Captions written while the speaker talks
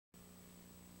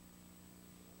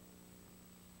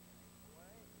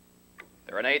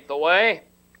They're an eighth away.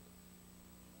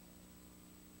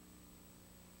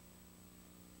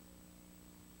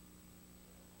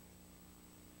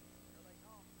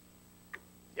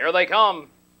 Here they come.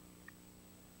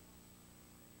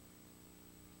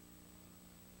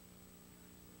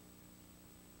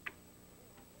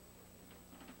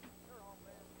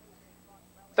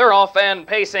 They're off and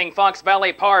pacing. Fox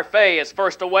Valley Parfait is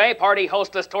first away. Party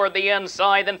Hostess toward the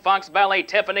inside. Then Fox Valley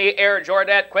Tiffany. Air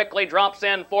Jordette quickly drops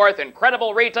in fourth.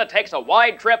 Incredible Rita takes a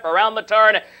wide trip around the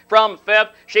turn from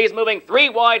fifth. She's moving 3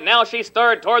 wide. Now she's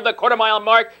third toward the quarter-mile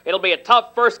mark. It'll be a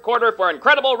tough first quarter for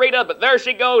Incredible Rita, but there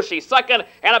she goes. She's second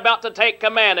and about to take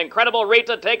command. Incredible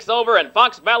Rita takes over, and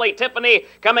Fox Valley Tiffany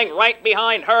coming right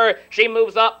behind her. She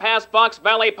moves up past Fox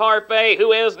Valley Parfait,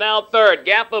 who is now third.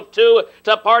 Gap of 2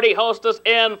 to Party Hostess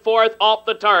in fourth off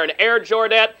the turn. Air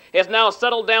Jordette is now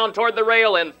settled down toward the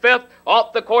rail in fifth.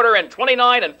 Off the quarter in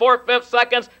 29 and 4/5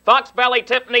 seconds. Fox Valley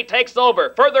Tiffany takes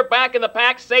over. Further back in the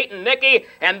pack, Satan Nikki,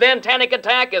 and then Tannic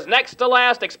Attack is next to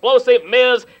last. Explosive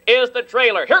Miz is the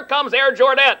trailer. Here comes Air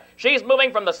Jordette. She's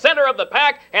moving from the center of the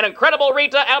pack, and Incredible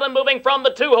Rita out and moving from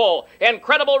the 2-hole.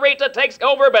 Incredible Rita takes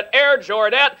over, but Air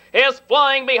Jordette is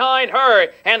flying behind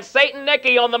her, and Satan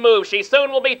Nikki on the move. She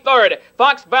soon will be third.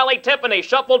 Fox Valley Tiffany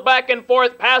shuffled back and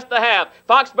forth past the half.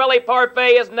 Fox Valley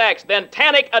Parfait is next. Then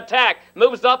Tannic Attack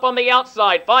moves up on the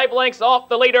outside, 5 lengths off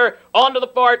the leader onto the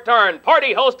far turn.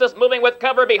 Party Hostess moving with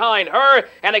cover behind her,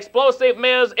 and Explosive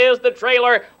Miz is the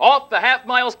trailer off the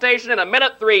half-mile station in 1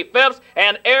 minute 3/5,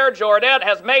 and Air Jordette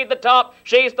has made the top.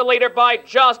 She's the leader by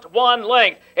just 1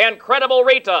 length. Incredible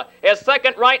Rita is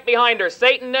second right behind her.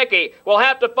 Satan Nikki will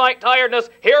have to fight tiredness.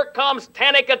 Here comes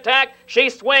Tannic Attack. She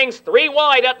swings 3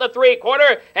 wide at the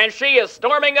 3/4, and she is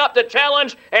storming up to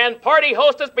challenge, and Party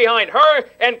Hostess behind her.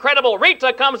 Incredible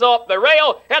Rita comes off the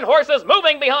rail, and horses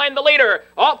moving behind the leader.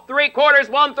 Off 3/4,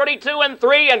 132 and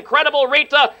 3. Incredible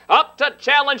Rita up to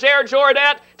challenge Air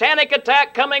Jordette. Tannic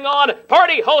Attack coming on.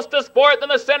 Party Hostess fourth in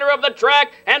the center of the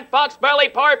track, and Fox Valley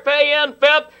Parfait in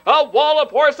fifth. A wall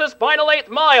of horses, final 8th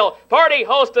mile. Party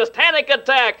Hostess, Tannic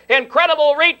Attack,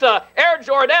 Incredible Rita, Air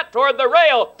Jordette toward the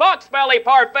rail. Fox Valley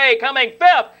Parfait coming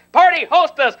fifth. Party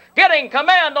Hostess getting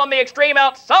command on the extreme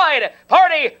outside.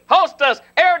 Party Hostess,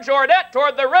 Air Jordette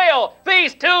toward the rail.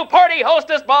 These two, Party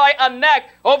Hostess by a neck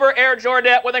over Air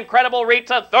Jordette with Incredible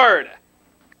Rita third.